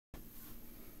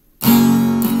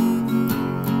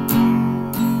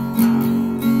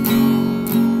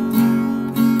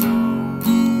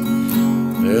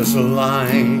There's a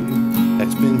line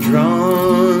that's been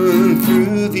drawn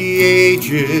through the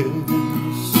ages.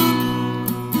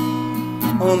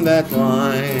 On that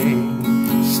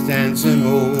line stands an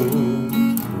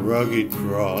old rugged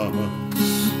cross.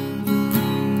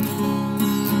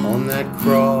 On that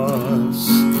cross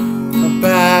a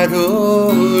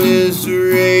battle is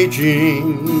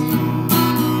raging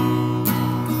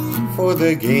for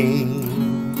the gain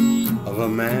of a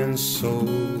man's soul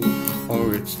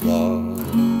or its loss.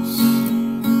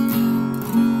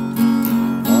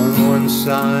 On one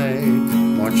side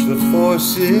march the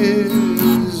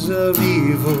forces of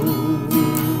evil,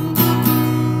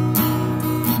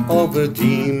 all the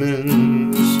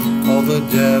demons, all the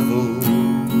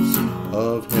devils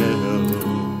of hell.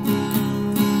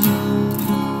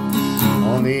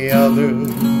 On the other,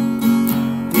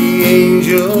 the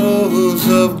angels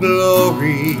of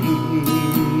glory,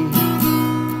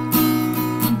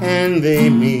 and they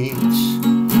meet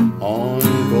on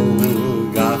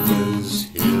Golgotha's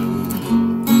hill.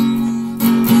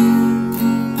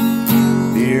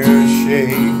 The earth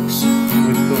shakes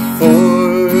with the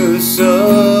force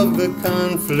of the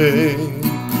conflict,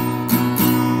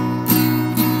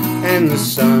 and the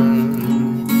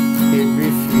sun, it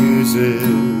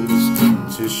refuses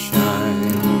to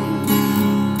shine.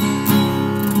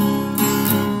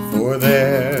 For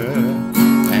there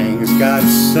hangs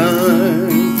God's Son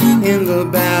in the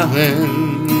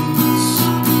balance,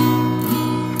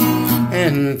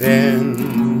 and then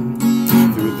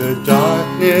through the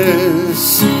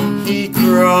darkness he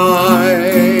cries,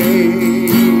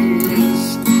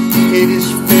 it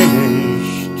is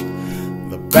finished,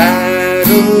 the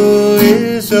battle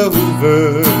is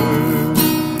over,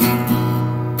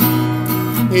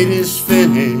 it is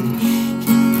finished,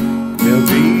 there'll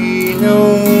be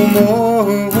no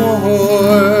more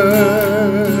war.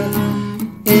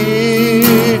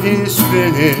 It is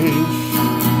finished,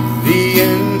 the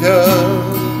end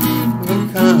of the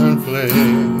conflict.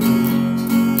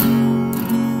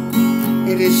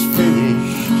 It is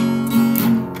finished,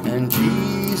 and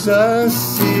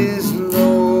Jesus is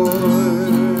Lord.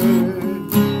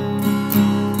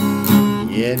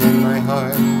 Yet in my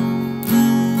heart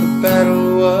the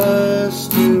battle was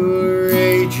still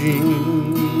raging.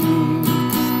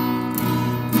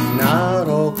 Not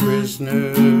all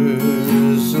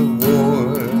prisoners of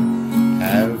war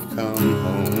have come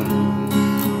home.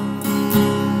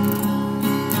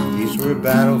 These were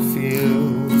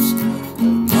battlefields of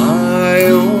my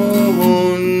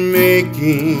own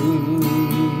making.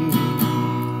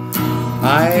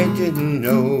 I didn't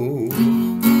know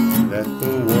that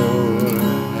the war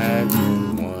had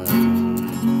been won.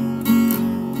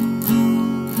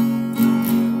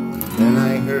 Then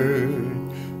I heard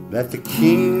that the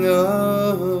King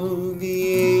of the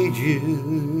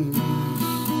ages,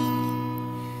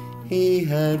 he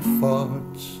had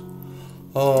fought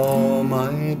all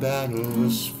my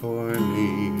battles for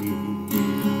me,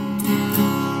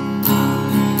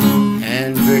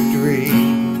 and victory,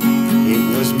 it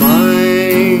was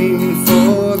mine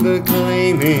for the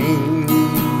claiming.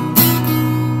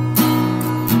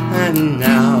 And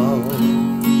now,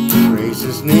 praise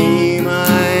his name,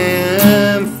 I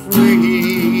am free.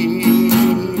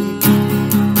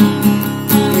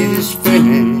 It is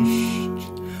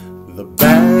finished, the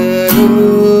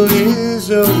battle is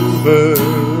over.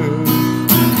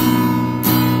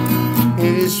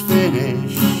 It is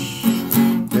finished,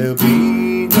 there'll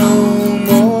be no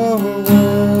more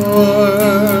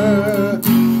war.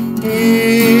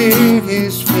 It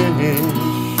is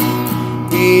finished,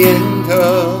 the end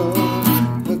of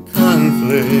the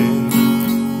conflict.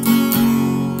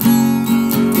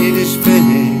 It is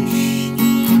finished,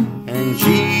 and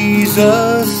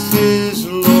Jesus is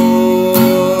Lord.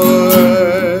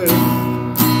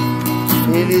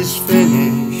 It is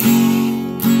finished,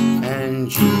 and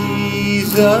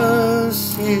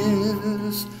Jesus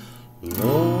is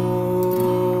Lord.